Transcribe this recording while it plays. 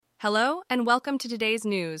Hello, and welcome to today's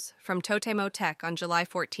news from TotemoTech on July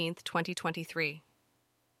 14th, 2023.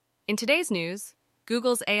 In today's news,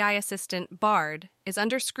 Google's AI assistant, Bard, is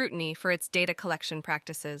under scrutiny for its data collection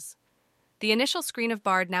practices. The initial screen of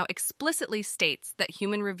Bard now explicitly states that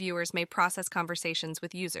human reviewers may process conversations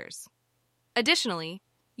with users. Additionally,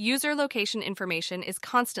 user location information is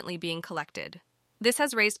constantly being collected. This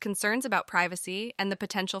has raised concerns about privacy and the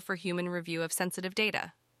potential for human review of sensitive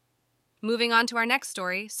data. Moving on to our next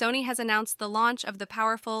story, Sony has announced the launch of the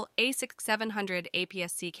powerful a6700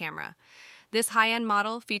 APS-C camera. This high-end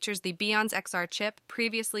model features the Beyond's XR chip,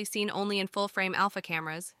 previously seen only in full-frame alpha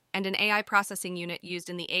cameras, and an AI processing unit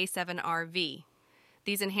used in the A7RV.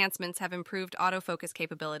 These enhancements have improved autofocus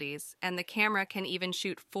capabilities, and the camera can even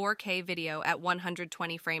shoot 4K video at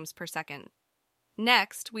 120 frames per second.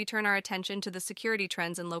 Next, we turn our attention to the security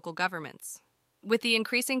trends in local governments. With the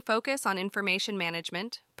increasing focus on information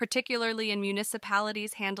management, particularly in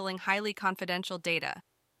municipalities handling highly confidential data,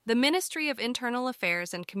 the Ministry of Internal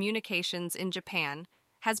Affairs and Communications in Japan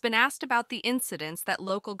has been asked about the incidents that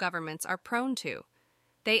local governments are prone to.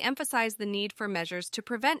 They emphasize the need for measures to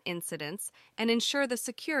prevent incidents and ensure the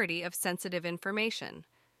security of sensitive information.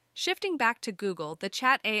 Shifting back to Google, the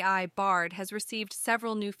chat AI Bard has received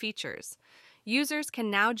several new features. Users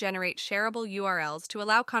can now generate shareable URLs to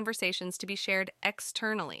allow conversations to be shared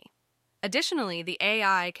externally. Additionally, the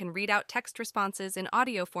AI can read out text responses in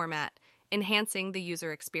audio format, enhancing the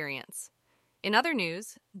user experience. In other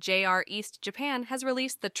news, JR East Japan has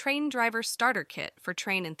released the Train Driver Starter Kit for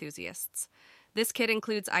train enthusiasts. This kit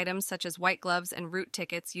includes items such as white gloves and route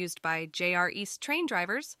tickets used by JR East train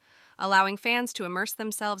drivers, allowing fans to immerse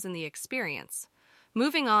themselves in the experience.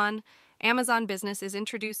 Moving on, Amazon Business is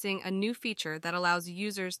introducing a new feature that allows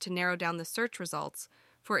users to narrow down the search results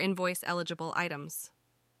for invoice-eligible items.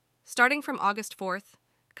 Starting from August 4th,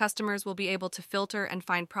 customers will be able to filter and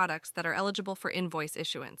find products that are eligible for invoice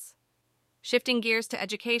issuance. Shifting gears to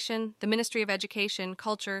education, the Ministry of Education,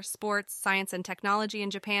 Culture, Sports, Science, and Technology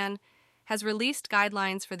in Japan has released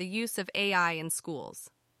guidelines for the use of AI in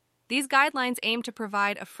schools. These guidelines aim to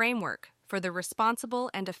provide a framework for the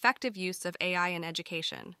responsible and effective use of AI in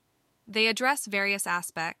education. They address various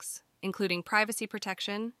aspects, including privacy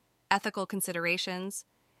protection, ethical considerations,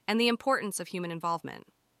 and the importance of human involvement.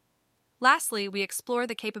 Lastly, we explore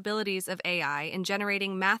the capabilities of AI in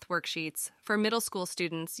generating math worksheets for middle school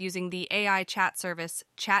students using the AI chat service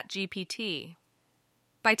ChatGPT.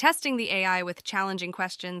 By testing the AI with challenging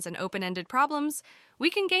questions and open-ended problems, we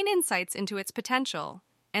can gain insights into its potential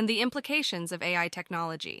and the implications of AI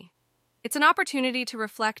technology. It's an opportunity to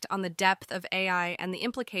reflect on the depth of AI and the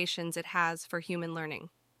implications it has for human learning.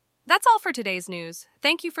 That's all for today's news.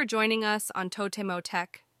 Thank you for joining us on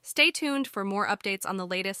TotemoTech. Stay tuned for more updates on the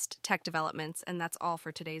latest tech developments, and that's all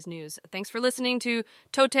for today's news. Thanks for listening to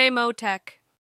TotemoTech.